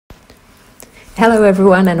Hello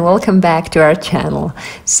everyone and welcome back to our channel.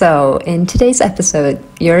 So in today's episode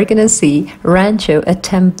you're gonna see Rancho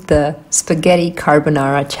attempt the Spaghetti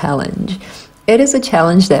Carbonara challenge. It is a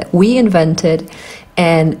challenge that we invented,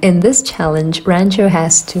 and in this challenge Rancho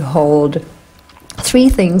has to hold three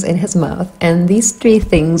things in his mouth, and these three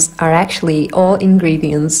things are actually all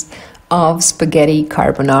ingredients of spaghetti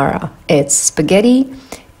carbonara. It's spaghetti,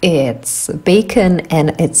 it's bacon,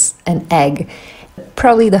 and it's an egg.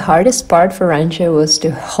 Probably the hardest part for Rancho was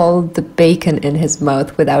to hold the bacon in his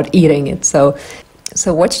mouth without eating it. So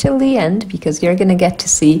watch till the end because you're gonna get to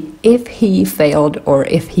see if he failed or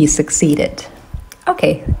if he succeeded.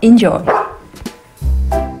 Okay, enjoy.